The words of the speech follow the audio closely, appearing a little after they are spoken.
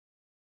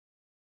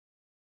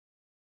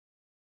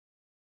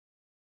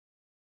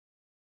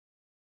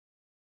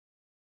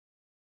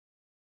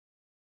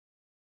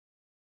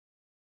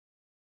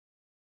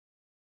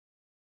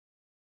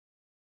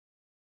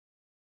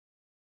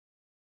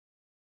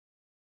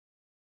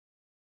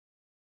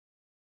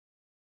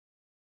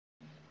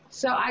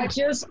So I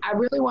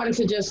really wanted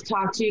to just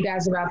talk to you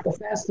guys about the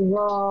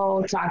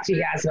festival, talk to you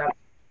guys about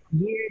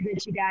the year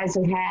that you guys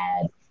have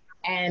had,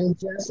 and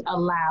just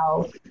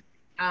allow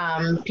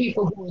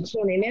people who are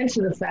tuning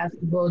into the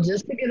festival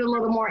just to get a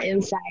little more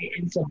insight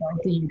into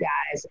both of you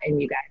guys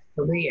and you guys'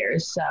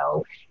 careers.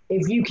 So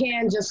if you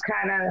can just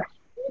kind of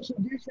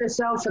introduce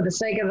yourself for the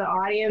sake of the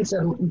audience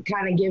and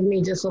kind of give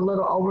me just a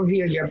little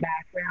overview of your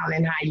background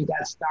and how you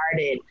got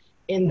started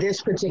in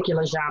this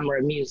particular genre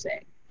of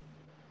music.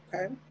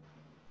 Okay.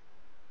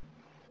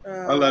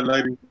 I'll Uh, let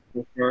ladies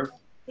go first.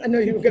 I know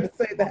you were going to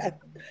say that.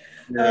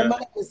 Yeah. My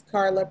name is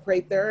Carla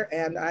Prather,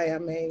 and I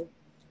am a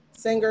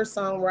singer,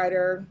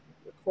 songwriter,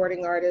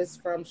 recording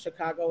artist from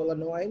Chicago,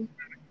 Illinois,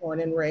 born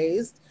and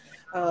raised.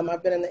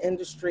 I've been in the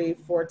industry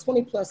for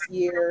 20 plus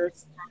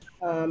years,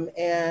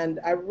 and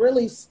I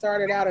really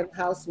started out in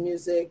house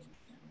music,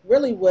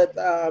 really with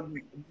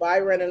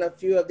Byron and a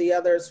few of the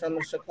others from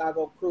the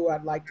Chicago crew,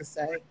 I'd like to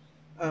say.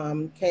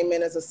 Came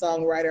in as a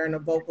songwriter and a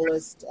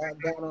vocalist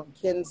down on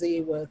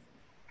Kinsey with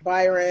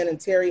Byron and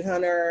Terry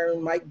Hunter,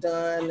 Mike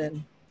Dunn,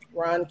 and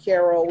Ron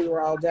Carroll. We were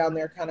all down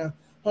there kind of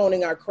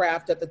honing our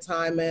craft at the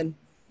time. And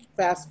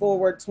fast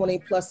forward 20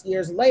 plus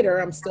years later,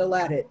 I'm still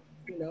at it.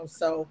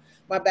 So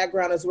my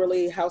background is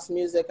really house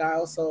music. I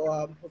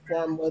also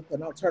perform with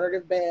an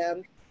alternative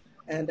band,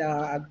 and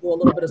I do a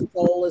little bit of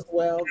soul as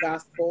well,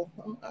 gospel.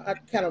 I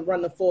kind of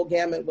run the full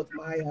gamut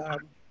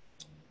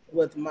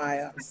with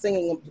my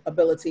singing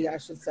ability, I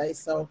should say.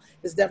 So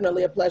it's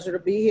definitely a pleasure to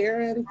be here,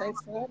 and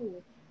thanks for having me.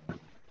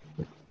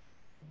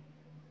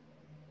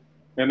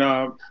 And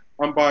I'm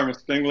Byron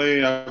Stingily.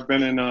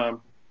 In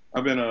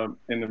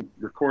the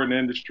recording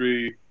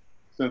industry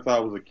since I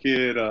was a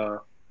kid.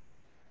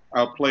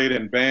 I played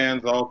in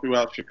bands all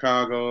throughout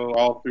Chicago,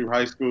 all through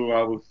high school.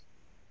 I was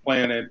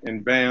playing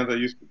in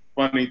bands.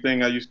 Funny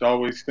thing, I used to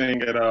always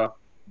sing at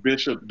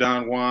Bishop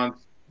Don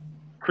Juan's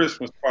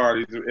Christmas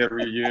parties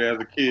every year as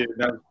a kid.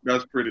 That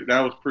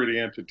was pretty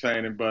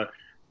entertaining. But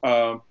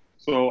but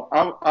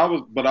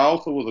I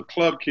also was a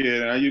club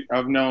kid, and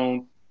I've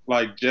known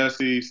like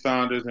Jesse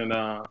Saunders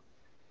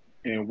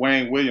and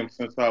Wayne Williams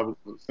since I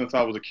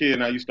was a kid,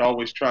 and I used to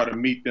always try to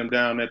meet them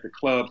down at the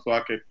club so I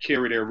could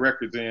carry their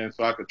records in,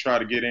 so I could try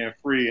to get in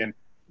free. And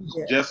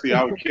Yeah.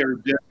 I would carry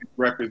Jesse's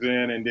records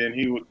in, and then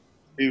he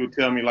would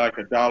tell me like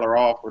 $1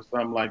 off or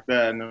something like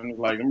that, and it was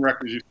like them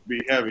records used to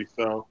be heavy.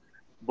 So,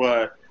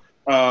 but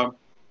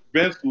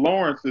Vince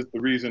Lawrence is the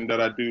reason that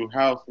I do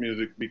house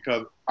music,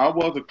 because I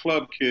was a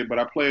club kid, but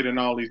I played in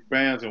all these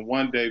bands, and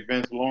one day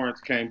Vince Lawrence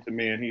came to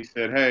me and he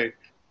said, "Hey,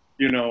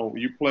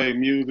 you play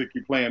music,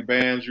 you play in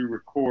bands, you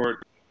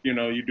record,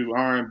 you do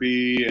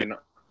R&B and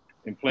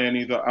playing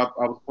these. I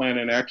was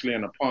playing actually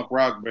in a punk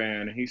rock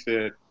band, and he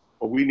said,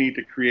 well, we need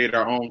to create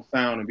our own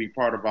sound and be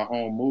part of our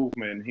own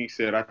movement. And he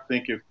said, I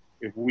think if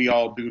we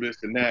all do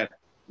this and that,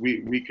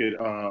 we could,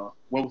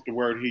 what was the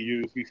word he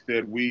used? He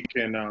said, we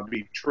can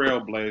be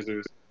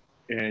trailblazers,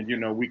 and,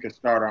 we could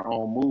start our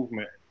own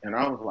movement. And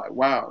I was like,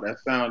 wow, that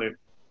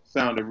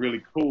sounded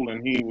really cool.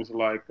 And he was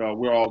like,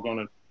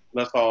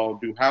 let's all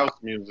do house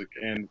music.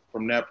 And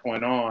from that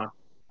point on,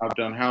 I've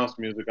done house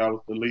music. I was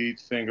the lead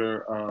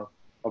singer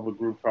of a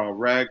group called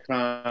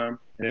Ragtime,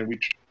 and then we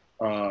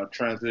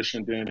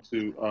transitioned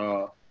into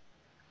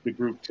the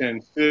group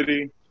 10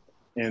 City.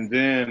 And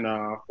then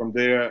from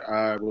there,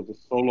 I was a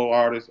solo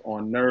artist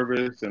on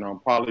Nervous and on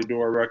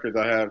Polydor Records.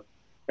 I have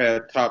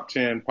had top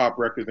 10 pop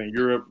records in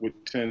Europe with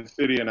 10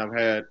 City, and I've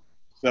had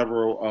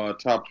several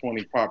top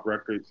 20 pop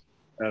records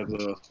as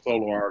a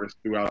solo artist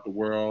throughout the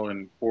world,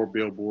 and 4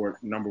 Billboard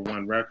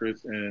 #1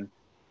 records. And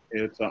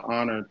it's an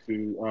honor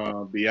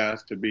to be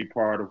asked to be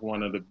part of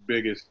one of the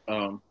biggest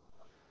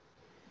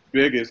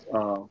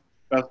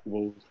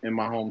festivals in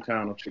my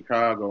hometown of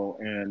Chicago,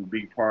 and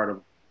be part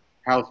of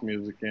house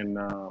music, and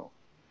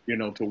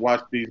to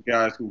watch these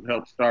guys who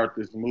helped start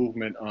this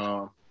movement,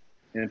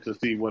 and to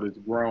see what it's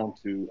grown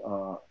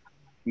to,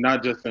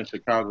 not just in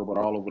Chicago but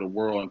all over the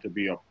world, and to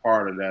be a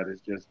part of that is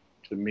just,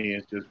 to me,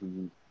 it's just,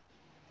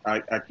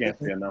 I can't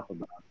say enough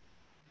about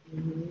it.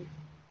 Mhm.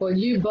 Well,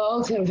 you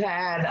both have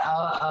had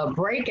a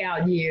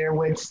breakout year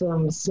with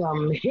some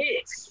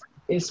hits,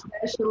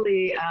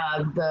 especially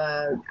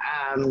the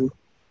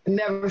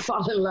Never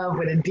Fall in Love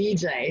with a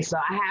DJ. So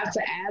I have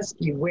to ask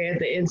you where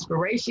the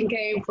inspiration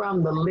came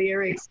from, the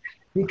lyrics,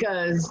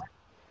 because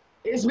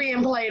it's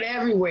being played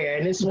everywhere,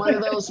 and it's one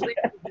of those things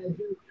that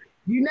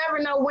you never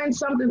know when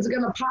something's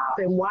gonna pop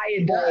and why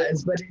it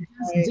does, but it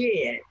just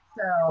did.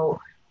 So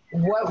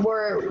what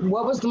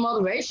was the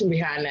motivation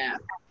behind that?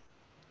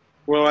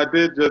 Well, I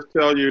did just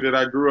tell you that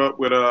I grew up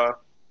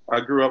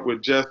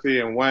with Jesse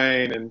and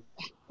Wayne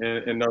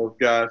and those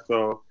guys.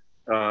 So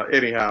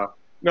anyhow,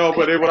 no,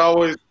 but it would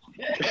always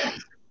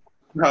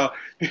no,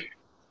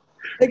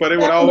 but it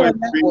would always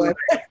be.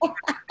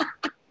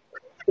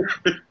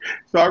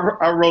 So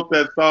I wrote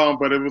that song,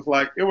 but it was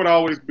like it would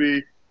always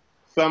be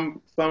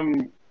some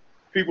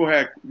people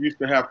used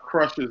to have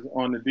crushes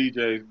on the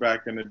DJs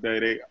back in the day.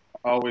 They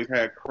always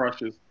had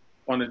crushes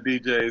on the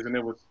DJs, and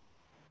it was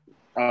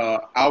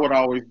I would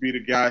always be the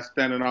guy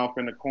standing off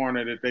in the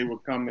corner that they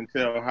would come and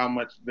tell how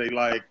much they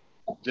like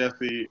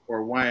Jesse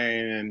or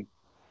Wayne,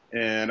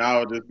 and I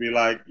would just be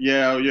like,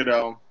 yeah,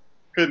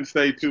 couldn't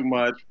say too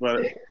much,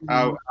 but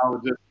I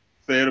would just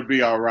say it'll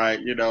be all right.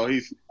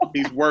 He's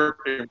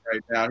working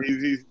right now.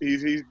 He's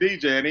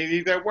DJing.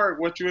 He's at work.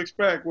 What you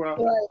expect?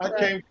 Well, I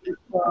came to the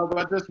club.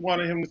 I just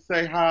wanted him to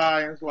say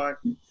hi. And it's like,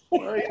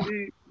 well,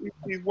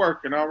 he's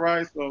working, all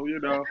right. So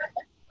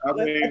I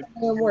mean,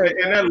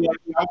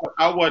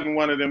 I wasn't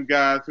one of them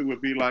guys who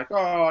would be like,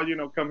 oh,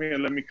 come here,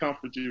 let me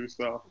comfort you.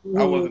 So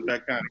I wasn't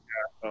that kind of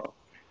guy. So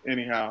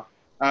anyhow,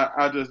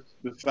 I just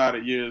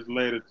decided years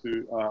later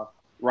to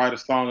write a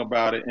song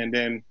about it, and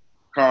then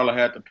Carla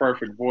had the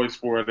perfect voice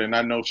for it, and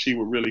I know she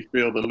would really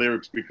feel the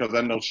lyrics because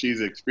I know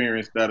she's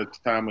experienced that a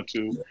time or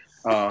two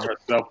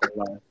herself in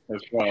life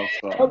as well.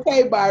 So.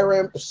 Okay,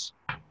 Byron.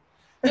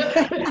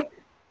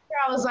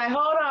 Carla's like,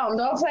 hold on,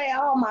 don't say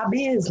all my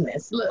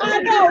business. Look. I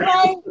know,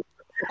 right?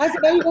 I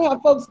said, now you're going to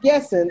have folks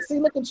guessing. See,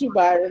 look at you,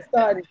 Byron,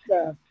 starting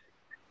stuff.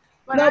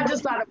 But I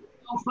just thought it was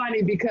so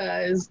funny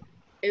because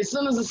as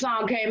soon as the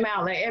song came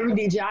out, like every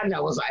DJ I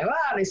know was like,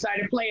 wow, they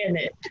started playing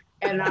it.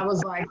 And I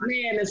was like,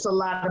 man, it's a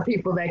lot of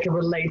people that can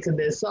relate to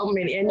this. So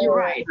many. And you're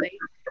right. They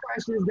have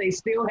crushes. They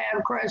still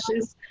have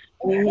crushes.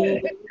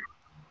 Mm-hmm.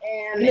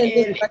 And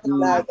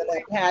recognizing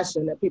that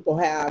passion that people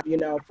have,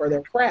 for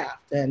their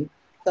craft. And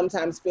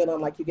sometimes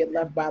feeling like you get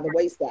left by the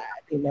wayside,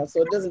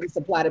 So it doesn't just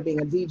apply to being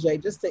a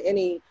DJ, just to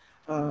any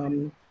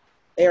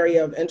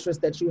area of interest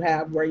that you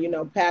have where,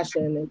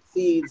 passion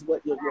exceeds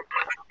what your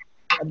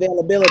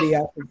availability,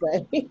 I should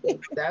say.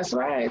 That's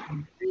right.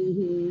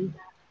 Mm-hmm.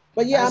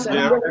 But yeah,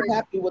 I'm really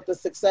happy with the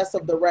success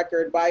of the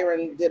record.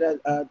 Byron did an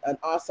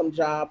awesome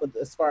job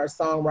as far as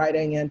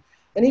songwriting, and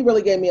he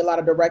really gave me a lot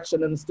of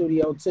direction in the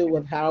studio too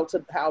with how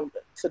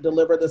to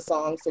deliver the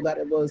song so that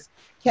it was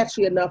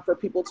catchy enough for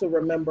people to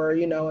remember,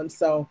 and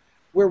so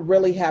we're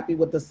really happy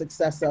with the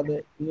success of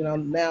it.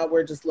 Now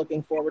we're just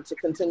looking forward to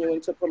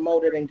continuing to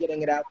promote it and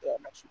getting it out there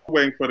much more.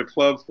 Waiting for the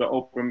clubs to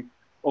open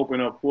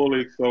up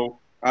fully, so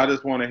I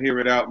just want to hear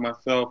it out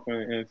myself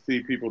and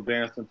see people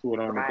dancing to it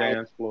on the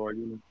dance floor.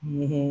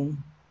 Mm-hmm.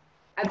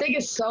 I think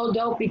it's so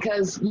dope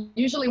because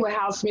usually with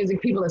house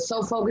music, people are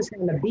so focused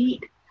on the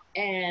beat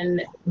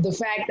and the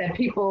fact that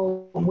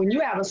people, when you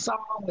have a song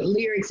with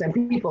lyrics and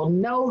people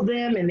know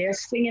them and they're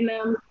singing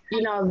them,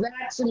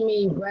 that to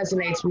me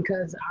resonates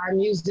because our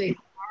music,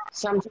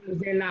 sometimes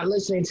they're not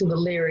listening to the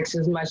lyrics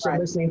as much as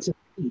listening to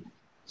the beat.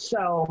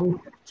 So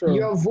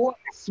your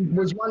voice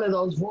was one of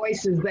those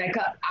voices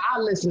that I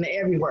listen to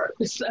every word.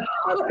 So.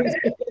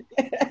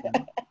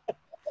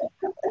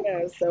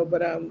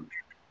 But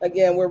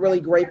again, we're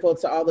really grateful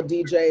to all the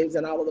DJs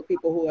and all of the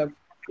people who have,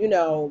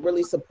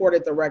 really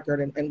supported the record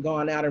and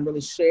gone out and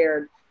really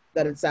shared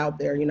that it's out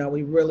there.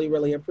 We really,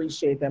 really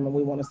appreciate them, and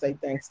we want to say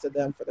thanks to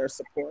them for their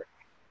support.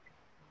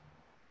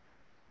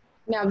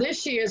 Now,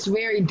 this year is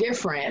very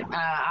different.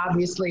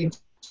 Obviously,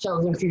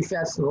 Chosen Few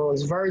Festival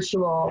is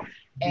virtual,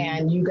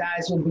 and you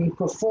guys will be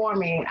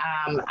performing.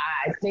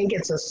 I think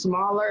it's a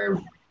smaller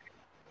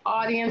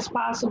audience,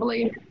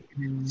 possibly.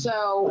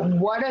 So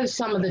what are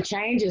some of the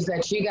changes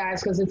that you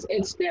guys, because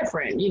it's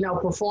different,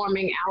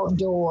 performing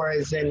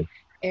outdoors and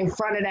in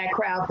front of that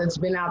crowd that's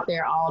been out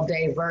there all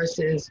day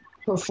versus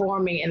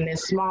performing in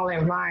this smaller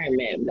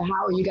environment?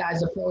 How are you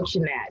guys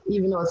approaching that?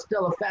 Even though it's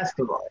still a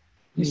festival,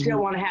 you still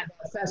want to have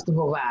that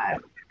festival vibe.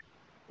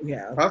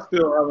 Yeah. I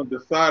still haven't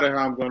decided how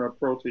I'm going to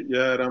approach it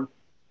yet.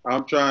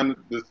 I'm trying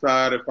to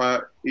decide if I,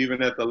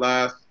 even at the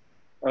last,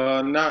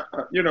 one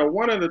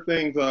of the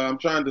things I'm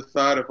trying to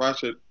decide if I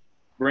should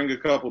bring a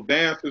couple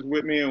dancers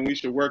with me and we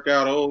should work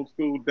out old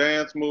school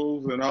dance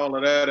moves and all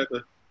of that at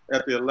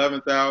the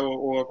 11th hour,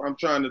 or if I'm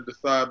trying to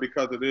decide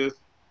because it is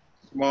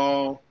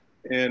small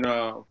and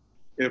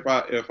if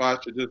I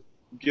should just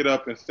get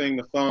up and sing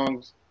the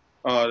songs,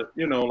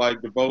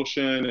 like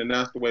Devotion and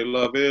That's the Way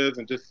Love Is,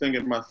 and just sing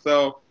it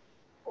myself,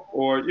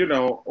 or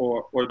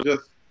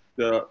just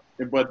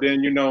but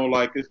then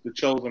like it's the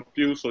chosen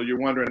few, so you're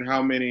wondering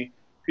how many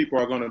people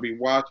are going to be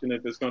watching,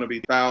 if it's going to be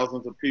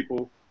thousands of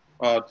people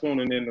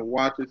tuning in to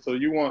watch it. So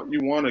you want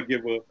to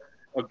give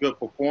a good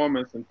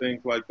performance and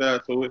things like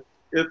that. So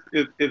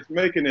it's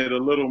making it a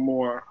little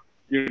more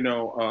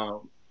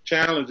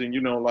challenging.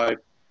 Like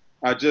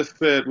I just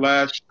had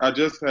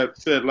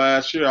said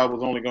last year I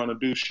was only going to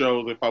do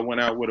shows if I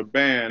went out with a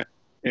band,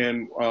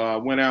 and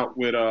went out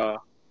with a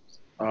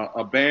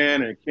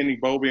band and Kenny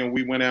Bobby, and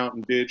we went out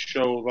and did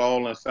shows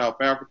all in South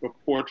Africa,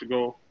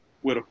 Portugal,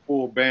 with a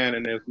full band,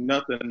 and there's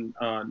nothing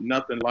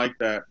like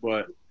that.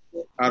 But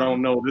I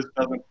don't know. This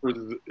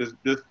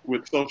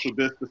with social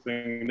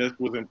distancing, this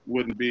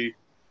wouldn't be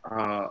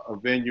a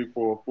venue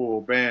for a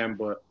full band,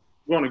 but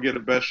we're going to get the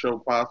best show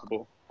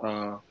possible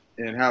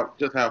and have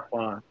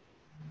fun.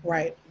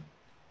 Right.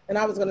 And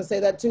I was going to say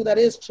that too. That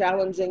is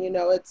challenging.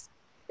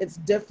 It's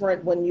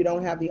different when you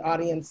don't have the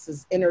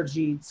audience's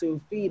energy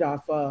to feed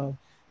off of.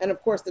 And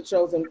of course, the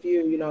Chosen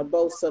Few,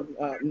 boasts of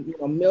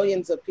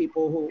millions of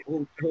people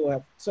who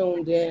have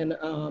tuned in,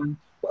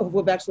 who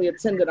have actually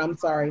attended.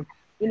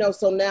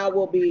 So now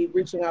we'll be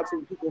reaching out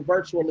to people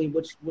virtually,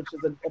 which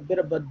is a bit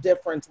of a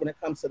difference when it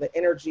comes to the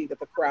energy that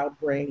the crowd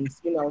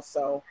brings,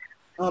 so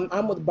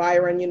I'm with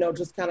Byron,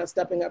 just kind of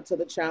stepping up to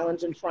the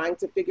challenge and trying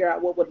to figure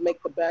out what would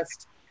make the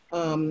best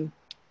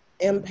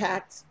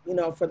impact,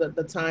 for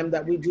the time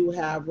that we do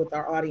have with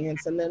our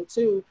audience. And then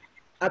two,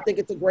 I think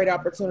it's a great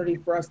opportunity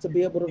for us to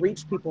be able to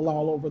reach people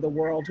all over the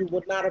world who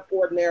would not have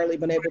ordinarily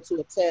been able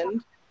to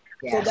attend.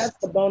 Yes. So that's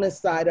the bonus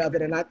side of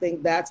it. And I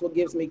think that's what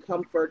gives me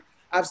comfort.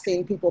 I've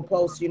seen people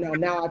post,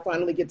 now I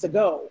finally get to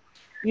go,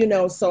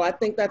 so I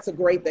think that's a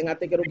great thing. I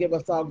think it'll give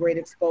us all great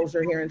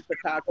exposure here in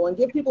Chicago and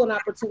give people an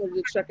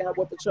opportunity to check out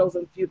what the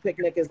Chosen Few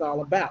Picnic is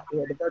all about,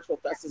 the Virtual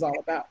Fest is all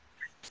about.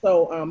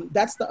 So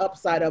that's the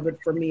upside of it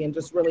for me, and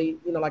just really,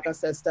 like I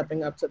said,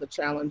 stepping up to the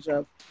challenge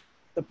of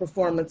the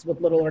performance with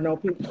little or no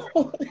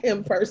people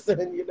in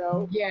person,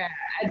 Yeah,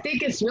 I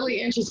think it's really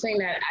interesting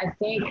that I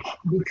think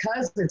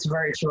because it's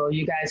virtual,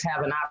 you guys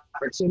have an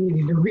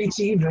opportunity to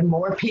reach even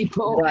more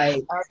people.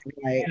 Right.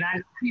 And I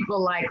know people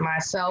like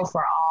myself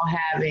are all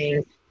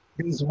having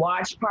these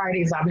watch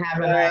parties. I'm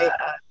having a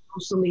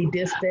socially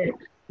distant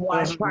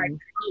watch party,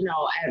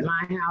 at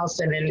my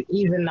house. And then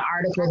even the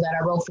article that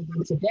I wrote for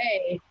them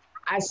today,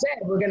 I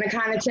said, we're going to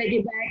kind of take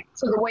it back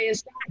to the way it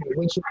started,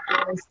 which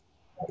was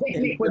a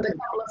picnic with a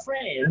couple of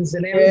friends,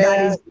 and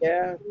everybody's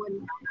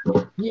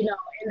doing,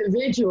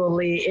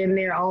 individually in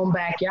their own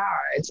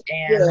backyards,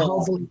 and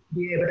hopefully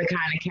be able to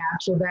kind of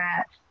capture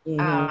that,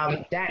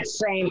 that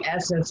same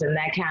essence and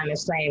that kind of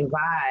same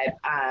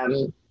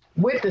vibe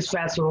with this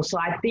festival. So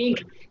I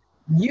think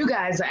you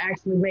guys are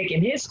actually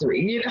making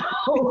history,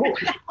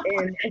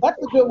 And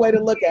that's a good way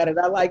to look at it.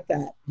 I like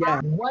that.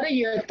 Yeah. What are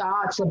your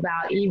thoughts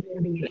about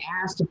even being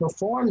asked to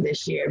perform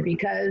this year?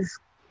 Because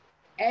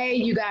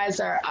you guys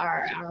are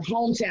our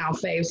hometown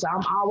fave, so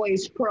I'm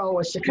always pro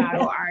a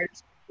Chicago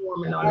artist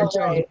performing on the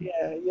Chosen.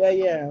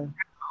 Yeah.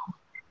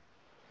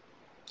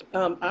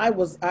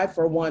 I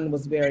for one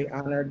was very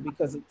honored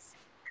because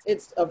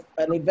it's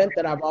an event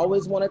that I've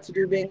always wanted to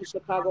do, being a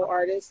Chicago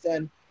artist,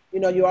 and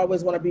you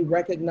always want to be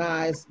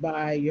recognized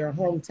by your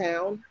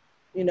hometown,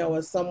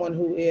 as someone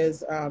who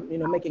is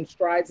making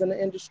strides in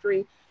the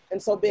industry,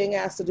 and so being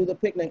asked to do the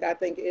picnic, I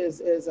think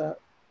is a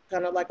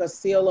kind of like a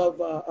seal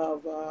of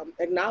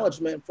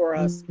acknowledgement for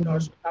us,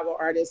 Chicago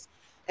artists.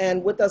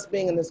 And with us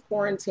being in this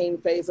quarantine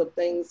phase of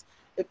things,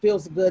 it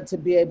feels good to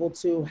be able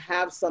to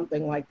have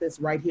something like this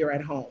right here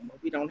at home.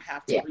 We don't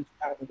have to reach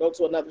out and go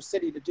to another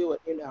city to do it,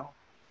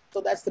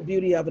 So that's the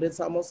beauty of it. It's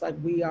almost like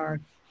we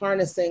are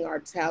harnessing our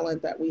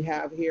talent that we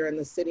have here in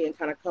the city and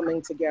kind of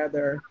coming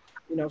together,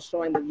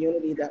 showing the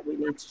unity that we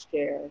need to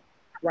share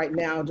right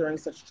now during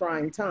such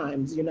trying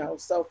times,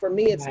 So for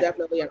me, it's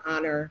definitely an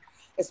honor,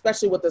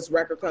 especially with this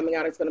record coming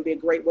out. It's going to be a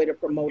great way to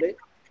promote it.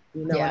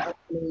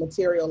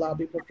 Material, I'll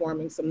be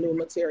performing some new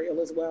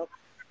material as well.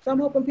 So I'm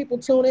hoping people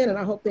tune in, and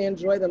I hope they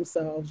enjoy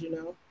themselves,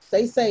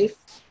 Stay safe,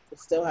 but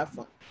still have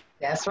fun.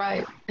 That's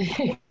right.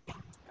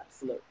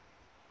 Absolutely.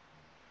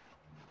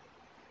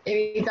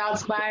 Any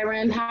thoughts,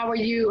 Byron? How are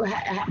you?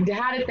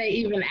 How did they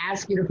even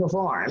ask you to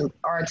perform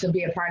or to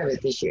be a part of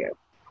it this year?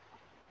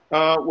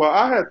 Well,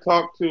 I had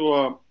talked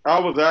to, I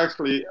was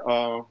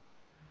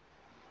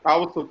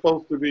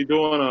supposed to be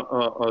doing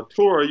a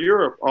tour of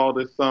Europe all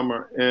this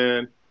summer,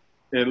 and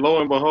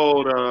lo and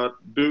behold,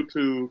 due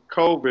to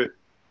COVID,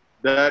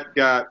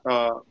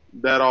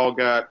 that all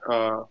got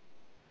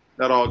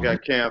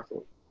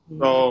canceled.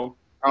 So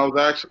I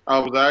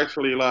was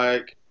actually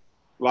like,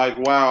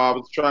 wow, I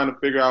was trying to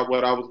figure out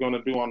what I was going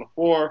to do on the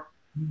 4th,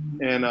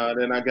 and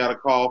then I got a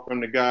call from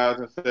the guys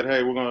and said,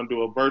 hey, we're going to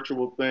do a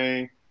virtual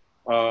thing.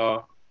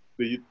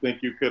 Do you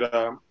think you could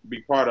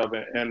be part of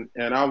it? And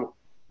I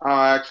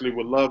actually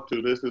would love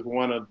to. This is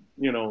one of,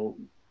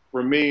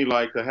 for me,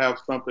 like, to have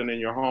something in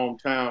your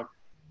hometown.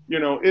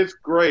 It's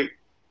great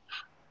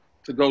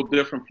to go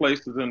different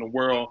places in the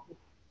world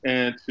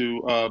and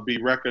to be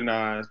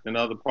recognized in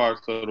other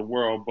parts of the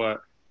world,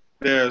 but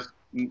there's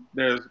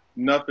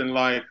nothing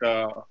like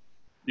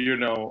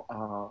feeling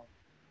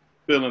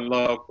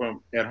love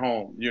from at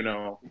home,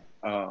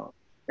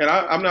 and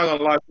I'm not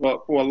gonna lie,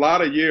 for a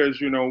lot of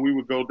years, we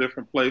would go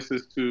different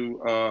places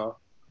to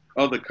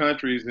other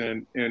countries,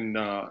 and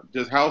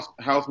just house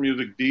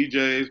music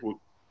DJs would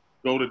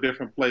go to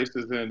different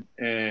places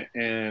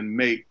and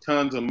make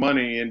tons of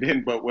money, and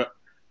then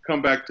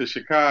come back to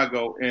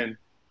Chicago, and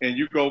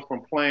you go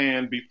from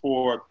playing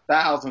before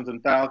thousands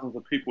and thousands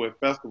of people at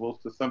festivals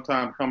to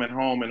sometimes coming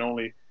home and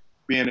only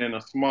being in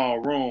a small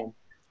room.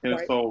 And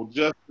so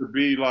just to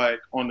be like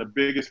on the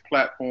biggest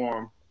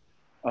platform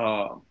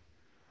of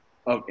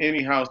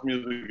any house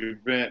music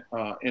event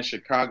in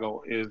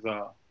Chicago is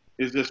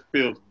just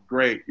feels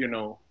great, and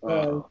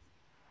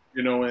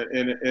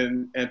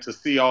to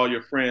see all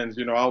your friends,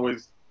 I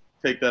always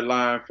take that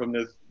line from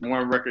this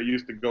one record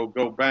used to go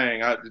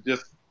bang.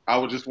 I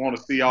would just want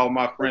to see all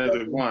my friends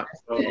at once.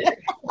 So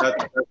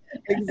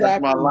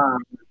that's my line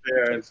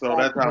there. And so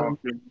that's how I'm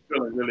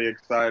feeling really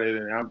excited.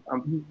 And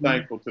I'm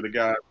thankful to the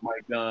guys,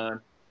 Mike Dunn,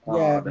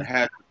 the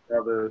Hatchet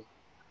Brothers,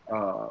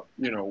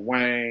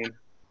 Wayne,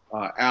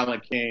 Alan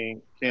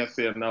King. Can't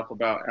say enough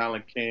about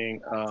Alan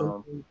King.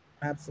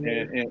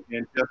 Absolutely.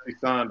 And Jesse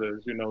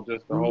Saunders, you know,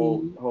 just the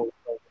whole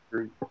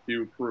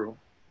crew.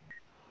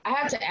 I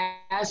have to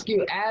ask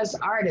you, as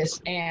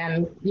artists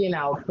and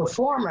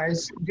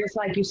performers, just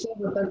like you said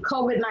with the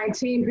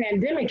COVID-19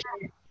 pandemic,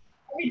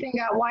 everything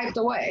got wiped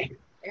away.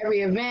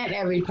 Every event,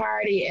 every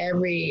party,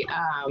 every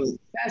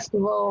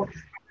festival.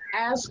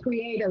 As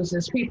creatives,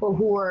 as people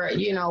who are,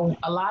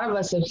 a lot of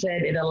us have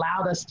said it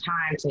allowed us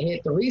time to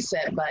hit the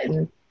reset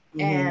button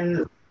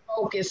and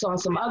focus on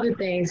some other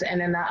things.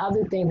 And then the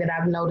other thing that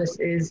I've noticed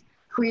is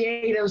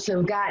creatives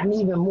have gotten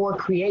even more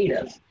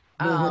creative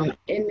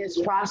in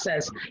this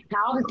process.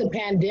 How did the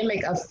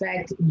pandemic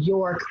affect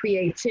your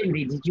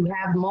creativity? Did you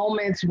have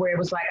moments where it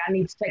was like, I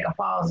need to take a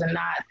pause and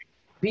not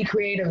be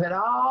creative at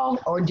all?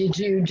 Or did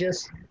you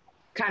just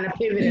kind of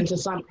pivot into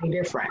something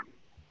different?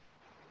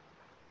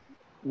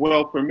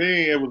 Well, for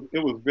me, it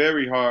was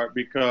very hard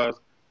because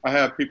I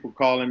had people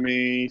calling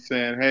me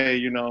saying,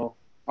 "Hey,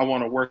 I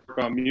want to work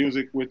on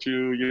music with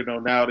you.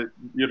 Now that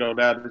you're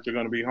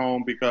going to be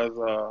home." Because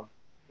a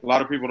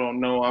lot of people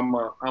don't know I'm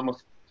a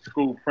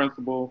school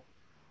principal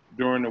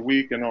during the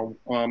week, and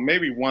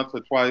maybe once or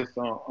twice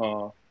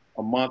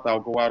a month I'll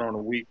go out on a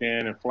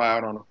weekend and fly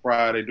out on a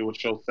Friday, do a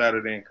show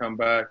Saturday, and come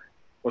back.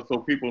 But so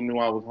people knew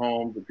I was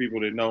home. The people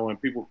that know, and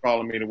people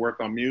calling me to work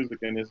on music,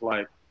 and it's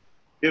like,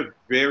 it's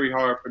very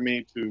hard for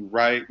me to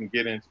write and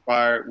get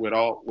inspired with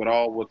all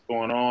what's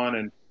going on.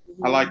 And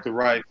I like to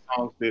write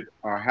songs that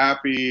are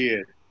happy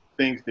and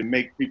things that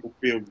make people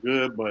feel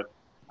good. But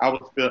I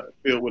was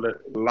filled with a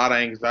lot of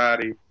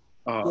anxiety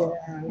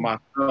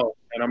myself.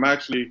 And I'm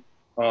actually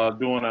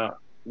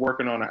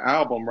working on an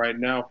album right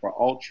now for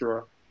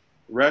Ultra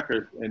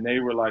Records. And they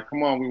were like,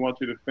 "Come on, we want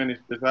you to finish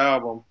this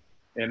album."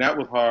 And that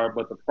was hard.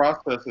 But the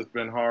process has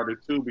been harder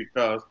too,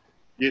 because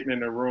getting in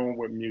the room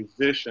with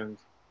musicians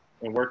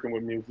and working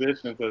with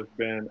musicians has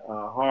been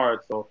hard.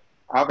 So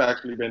I've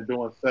actually been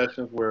doing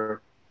sessions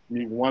where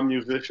one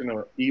musician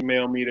will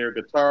email me their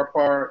guitar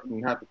part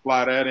and have to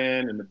fly that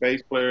in, and the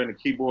bass player and the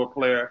keyboard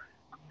player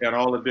and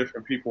all the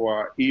different people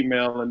are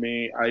emailing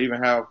me. I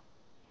even have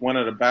one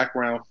of the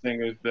background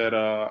singers that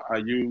I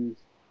use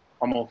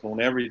almost on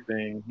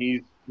everything.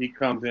 He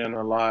comes in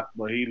a lot,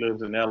 but he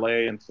lives in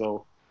LA, and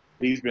so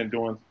he's been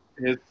doing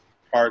his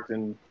parts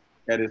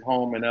at his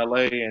home in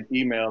LA and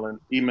emailing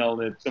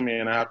it to me,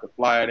 and I have to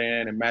fly it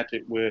in and match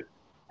it with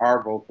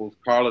our vocals.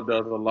 Carla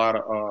does a lot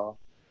of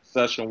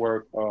session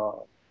work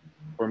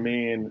for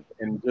me, and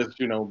just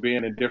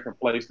being in different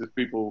places.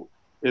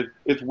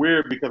 It's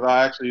weird because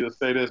I actually, to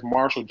say this,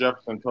 Marshall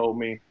Jefferson told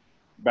me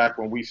back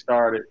when we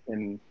started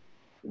in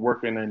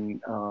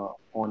working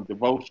on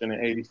Devotion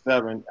in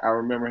 '87. I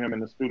remember him in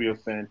the studio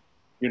saying,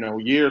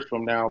 years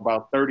from now,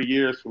 about 30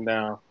 years from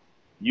now,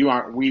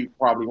 we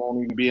probably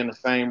won't even be in the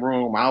same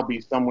room. I'll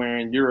be somewhere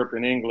in Europe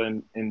and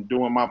England and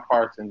doing my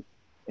parts and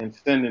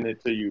sending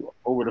it to you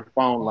over the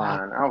phone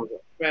line. I was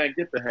like, man,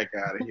 get the heck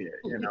out of here,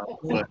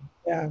 But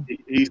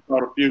he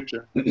saw the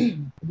future.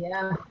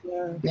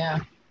 Yeah.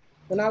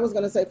 And I was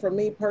going to say, for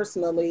me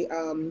personally,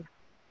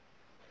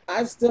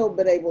 I've still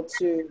been able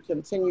to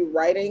continue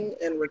writing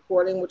and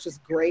recording, which is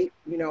great.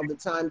 The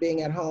time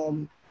being at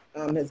home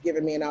has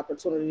given me an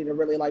opportunity to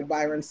really, like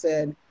Byron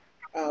said,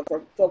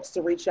 for folks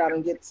to reach out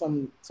and get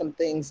some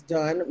things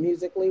done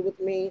musically with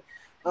me.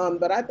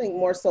 But I think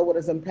more so what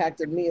has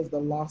impacted me is the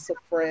loss of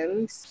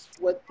friends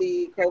with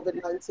the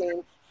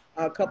COVID-19.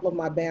 A couple of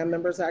my band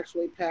members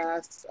actually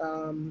passed.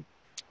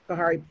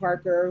 Kahari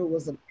Parker, who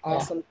was an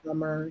awesome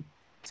drummer.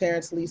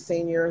 Terrence Lee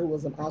Sr., who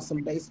was an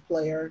awesome bass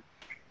player.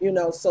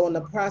 So in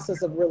the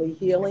process of really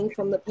healing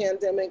from the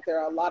pandemic, there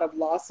are a lot of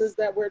losses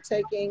that we're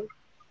taking.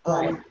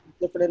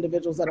 Different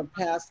individuals that have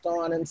passed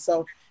on. And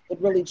so it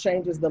really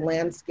changes the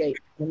landscape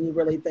when you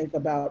really think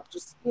about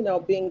just,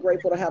 being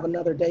grateful to have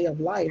another day of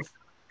life.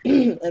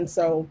 And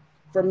so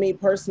for me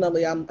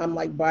personally, I'm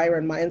like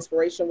Byron, my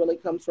inspiration really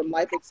comes from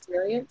life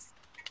experience.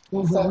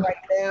 So right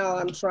now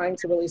I'm trying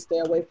to really stay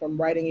away from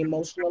writing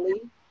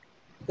emotionally,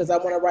 because I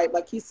want to write,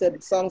 like he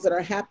said, songs that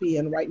are happy.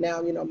 And right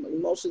now,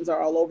 emotions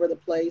are all over the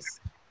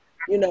place,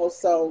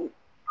 so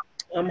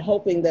I'm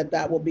hoping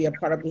that will be a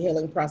part of the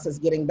healing process,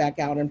 getting back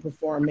out and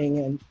performing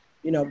and,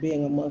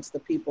 being amongst the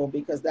people,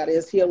 because that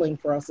is healing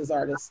for us as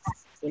artists,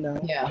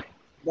 Yeah.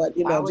 But,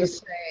 I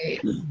always say,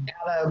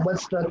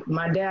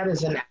 my dad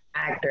is an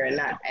actor,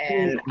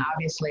 and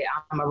obviously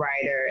I'm a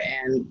writer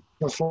and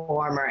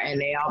performer, and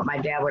my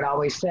dad would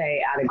always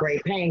say, out of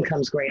great pain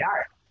comes great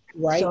art.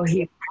 Right. So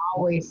he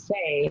always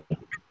say,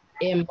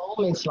 in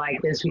moments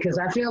like this, because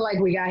I feel like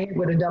we got hit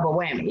with a double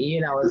whammy.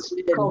 It's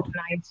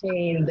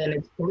COVID-19, then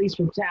it's police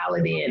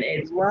brutality, and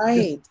it's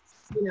right.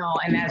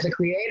 And as a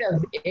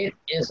creative, it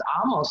is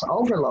almost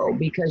overload,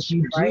 because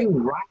you do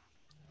write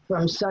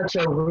from such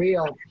a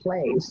real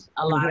place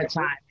a lot of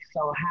times.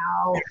 So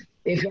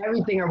if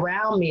everything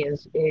around me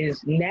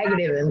is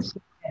negative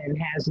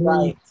and has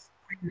me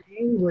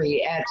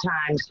angry at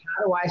times,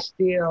 how do I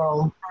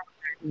still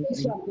put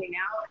something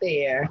out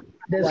there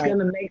that's going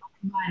to make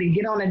somebody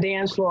get on a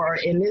dance floor,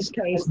 in this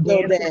case,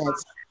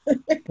 dance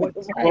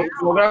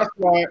Well,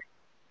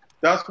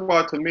 that's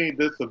why to me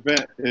this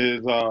event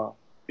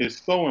is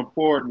so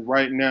important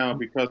right now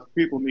because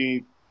people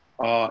need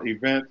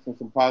events and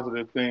some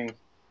positive things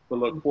to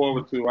look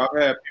forward to. I've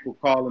had people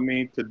calling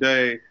me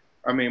today.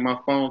 I mean, my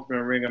phone's been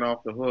ringing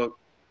off the hook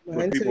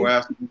with people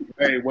asking me,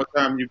 "Hey, what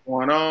time you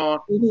going on?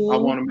 I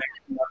want to make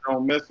sure I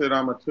don't miss it.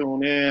 I'm gonna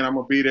tune in. I'm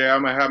gonna be there.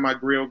 I'm gonna have my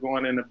grill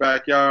going in the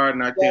backyard,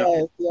 and I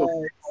can't." So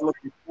I'm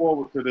looking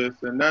forward to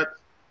this, and that's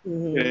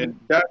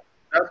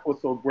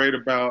what's so great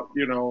about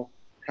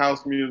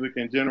house music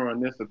in general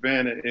and this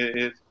event.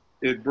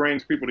 It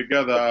brings people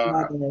together.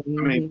 I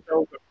mean,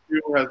 Chosen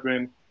Few has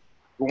been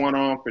going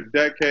on for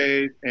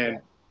decades,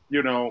 and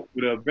with an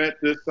event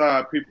this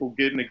size, people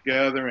getting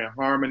together in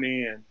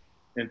harmony and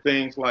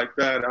things like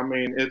that. I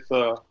mean, it's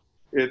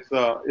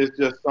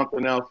just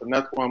something else, and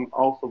that's why I'm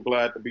also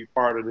glad to be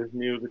part of this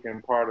music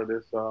and part of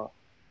this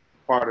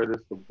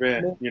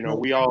event.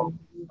 We all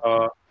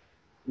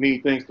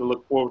need things to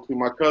look forward to.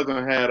 My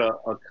cousin had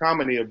a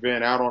comedy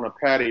event out on a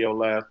patio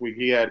last week.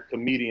 He had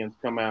comedians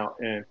come out,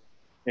 and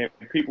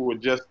people were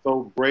just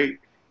so great,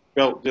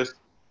 felt just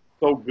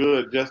so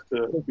good just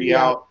to be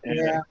out and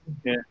to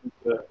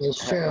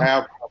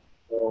have.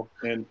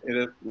 And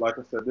it's like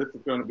I said, this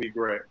is going to be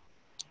great.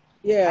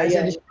 I'm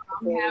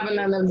having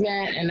an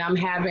event, and I'm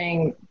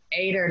having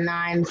 8 or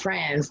 9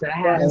 friends that I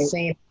haven't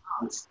seen.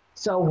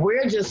 So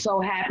we're just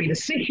so happy to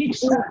see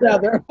each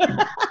other.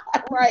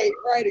 Right,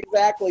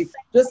 exactly.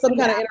 Just some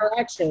kind of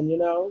interaction,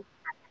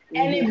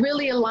 And it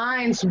really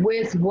aligns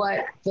with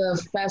what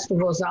the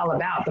festival is all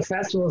about. The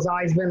festival has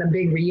always been a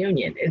big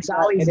reunion. It's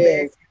always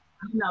been,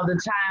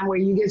 the time where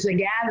you get to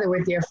gather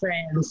with your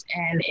friends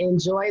and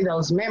enjoy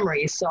those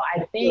memories. So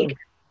I think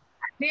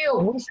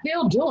we're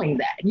still doing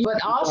that,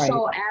 but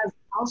also as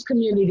a house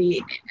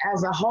community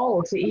as a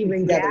whole to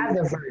even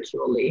gather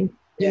virtually.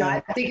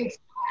 I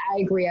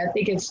agree. I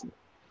think it's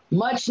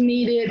much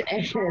needed,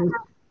 and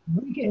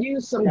we could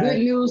use some good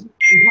news and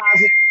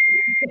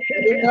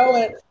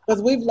positive.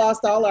 Because we've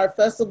lost all our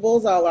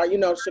festivals, all our,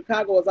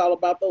 Chicago is all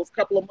about those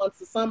couple of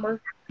months of summer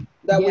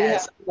that we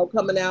have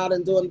coming out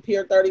and doing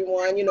Pier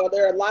 31.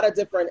 There are a lot of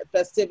different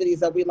festivities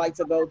that we like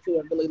to go to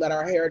and really let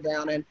our hair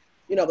down. And,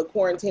 the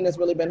quarantine has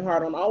really been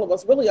hard on all of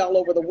us, really all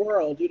over the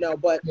world,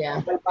 but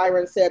like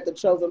Byron said, the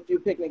Chosen Few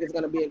picnic is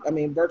going to be,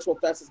 Virtual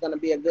Fest is going to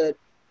be a good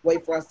way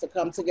for us to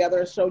come together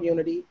and show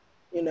unity,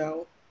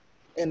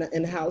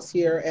 in house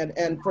here.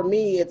 And for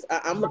me,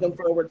 I'm looking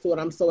forward to it.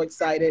 I'm so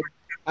excited.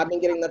 I've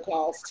been getting the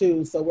calls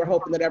too. So we're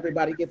hoping that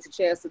everybody gets a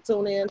chance to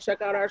tune in,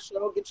 check out our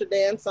show, get your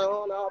dance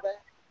on, all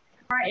that.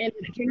 All right, and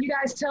can you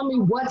guys tell me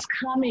what's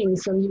coming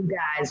from you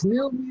guys?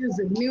 New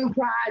music, new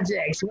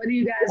projects. What are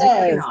you guys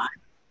working on?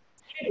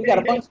 We got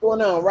a bunch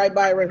going on, right,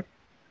 Byron?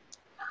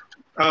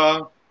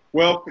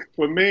 Well,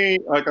 for me,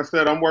 like I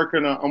said, I'm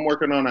working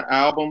on an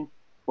album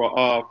for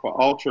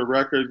Ultra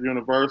Records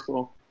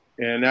Universal,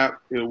 and that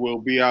it will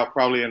be out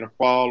probably in the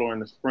fall or in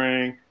the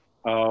spring.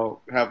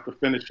 Have to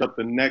finish up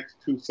the next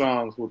 2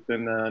 songs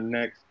within the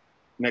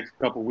next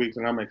couple weeks,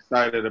 and I'm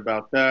excited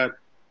about that.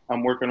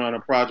 I'm working on a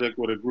project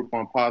with a group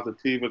on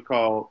Positiva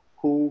called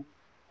Who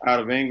out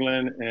of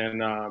England, and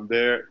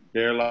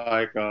they're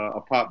like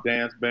a pop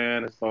dance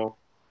band,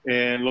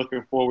 and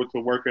looking forward to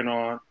working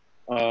on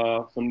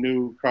some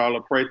new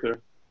Carla Prather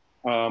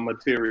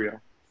material.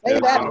 Say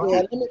that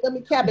again. Let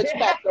me cabbage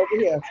back over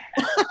here.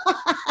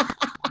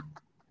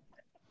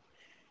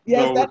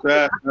 Yes, so with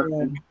that,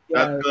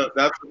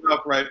 that's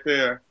enough right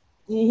there.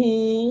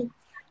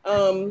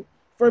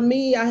 For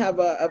me, I have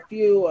a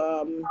few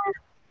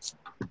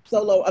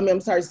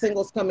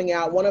singles coming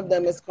out. One of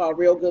them is called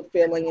Real Good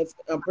Feeling. It's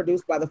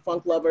produced by the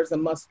Funk Lovers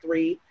and Must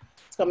 3.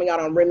 It's coming out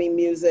on Remy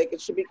Music.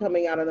 It should be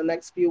coming out in the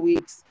next few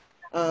weeks.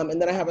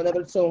 And then I have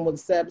another tune with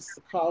Seb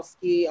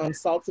Sokolsky on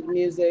Salted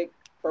Music,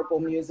 Purple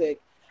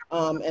Music.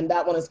 And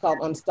that one is called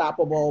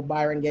Unstoppable.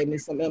 Byron gave me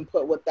some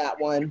input with that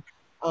one.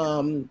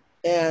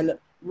 And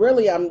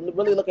really, I'm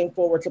really looking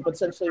forward to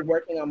potentially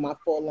working on my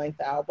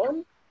full-length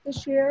album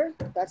this year.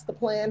 That's the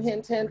plan,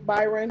 hint, hint,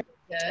 Byron.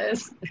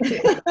 Yes.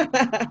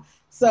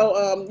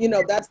 So,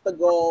 that's the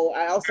goal.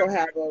 I also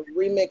have a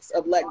remix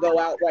of Let Go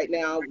out right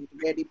now.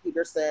 Randy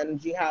Peterson,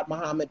 Jihad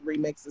Muhammad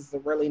remix is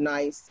really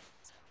nice.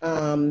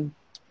 And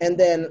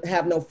then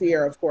Have No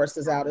Fear, of course,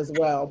 is out as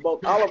well.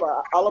 All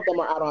of them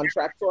are out on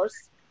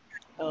TrackSource.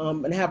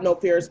 And Have No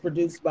Fear is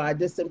produced by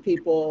Distant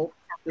People.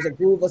 There's a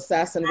Groove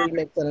Assassin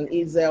remix and an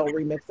Ezel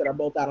remix that are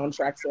both out on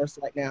TrackSource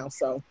right now.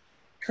 So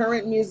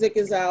current music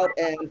is out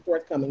and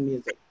forthcoming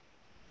music.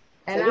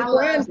 And so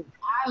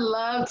I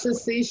love to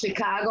see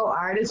Chicago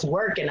artists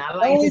working. I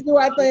like to do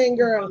our thing,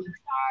 girl.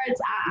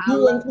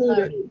 You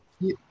included.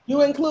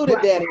 You included,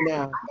 Danny.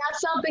 Now I got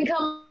something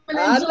coming in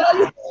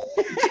July.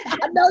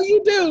 I know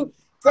you do.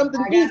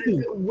 Something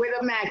juicy with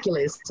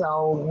Immaculate.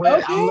 So I'm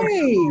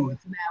looking forward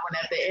to that one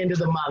at the end of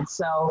the month.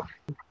 So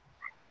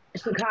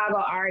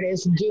Chicago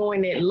artists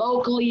doing it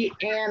locally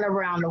and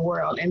around the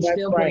world, and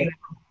still putting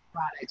out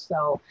products.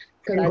 So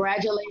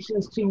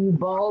congratulations to you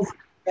both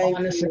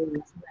on the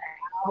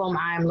album.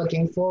 I am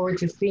looking forward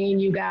to seeing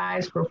you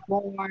guys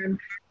perform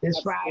this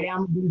Friday.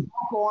 I'm going to be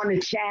on the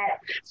chat.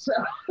 So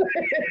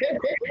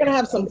we're going to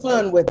have some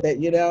fun with it,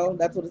 you know?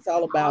 That's what it's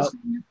all about.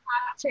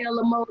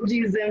 Cocktail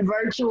emojis and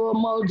virtual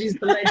emojis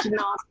to let you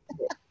know.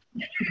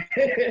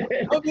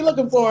 We'll be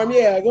looking for him.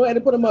 Yeah, go ahead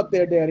and put him up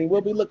there, Danny.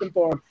 We'll be looking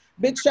for him.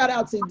 Big shout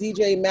out to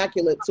DJ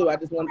Immaculate, too. I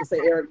just wanted to say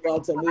Eric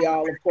Welton. We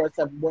all, of course,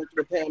 have worked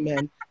with him,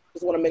 and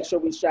just want to make sure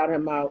we shout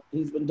him out.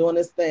 He's been doing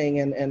his thing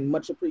and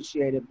much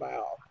appreciated by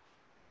all.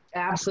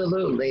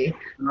 Absolutely.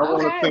 And I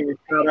want to sing a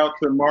shout out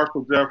to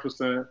Marshall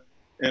Jefferson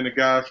and the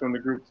guys from the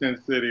group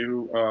 10 City,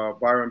 who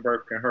Byron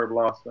Burke and Herb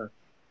Lawson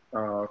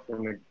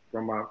from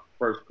my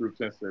first group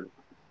 10 City.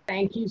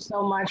 Thank you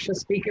so much for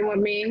speaking with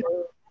me.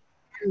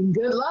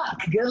 Good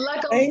luck. Good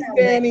luck. Thanks,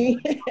 Danny.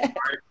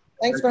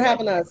 Thanks for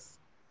having us.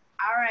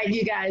 All right,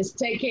 you guys.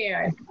 Take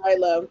care. Bye,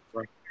 love.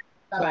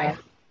 Bye-bye.